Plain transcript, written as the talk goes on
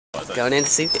Going in to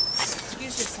see it.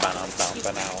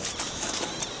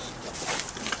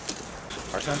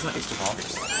 Our son's not used to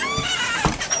bombers.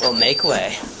 We'll make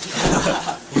way.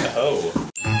 Oh.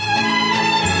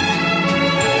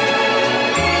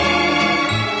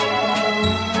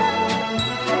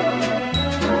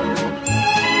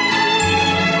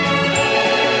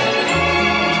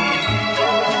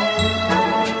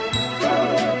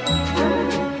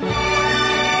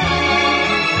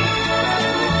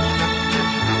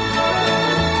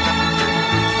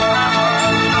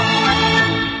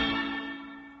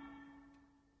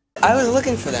 I was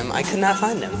looking for them. I could not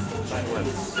find them.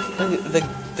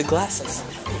 The glasses.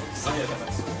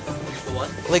 What?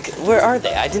 Like, where are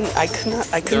they? I couldn't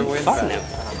find them.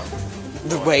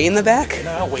 The way in the back?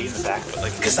 No, way in the back, but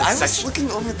like. Because I was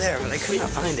looking over there, but I could not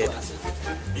find it.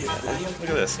 Yeah, look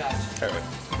at this.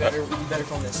 You better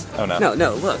film this. Oh no.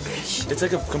 No, look. It's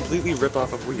like a completely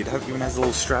rip-off of weed. It even has a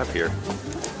little strap here.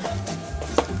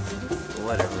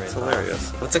 Whatever. It's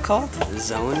hilarious. What's it called?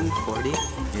 Zone 40?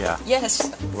 Yeah.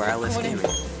 Yes. Wireless gaming.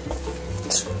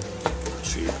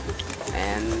 Sweet.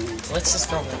 And... Let's just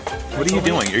film it. What are you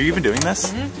doing? Are you even doing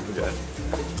this? Mm-hmm. Okay.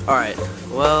 Alright.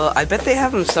 Well, I bet they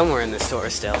have them somewhere in the store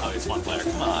still. Oh, he's one player.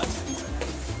 Come on.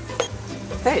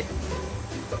 Hey.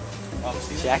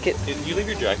 Jacket? Did you leave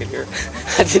your jacket here?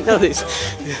 I didn't know these.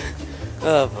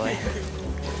 Oh boy.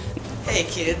 Hey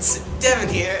kids, Devin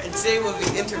here, and today we'll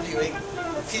be interviewing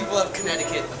people of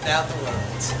Connecticut about the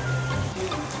world.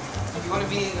 If you want to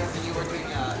be in our video, we're doing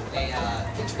a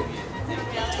interview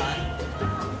time.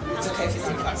 It's okay if you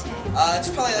want to cut. It's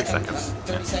probably like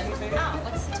 30 seconds maybe. Oh,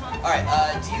 what's the time? Alright,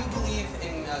 do you believe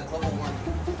in global warming?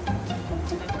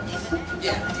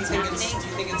 Yeah. Do you think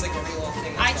it's like a real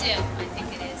thing? I do. I think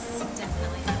it is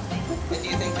definitely happening. And do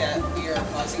you think that we are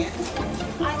causing it?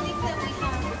 I think that we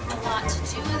have a lot to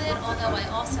do with it, although I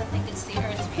also think it's the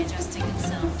Earth readjusting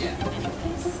itself. Yeah.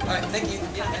 Anyways. Alright, thank you.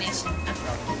 Combination.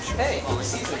 Hey,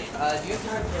 excuse me. Do you have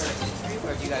time for an interview,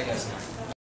 or do you gotta go somewhere?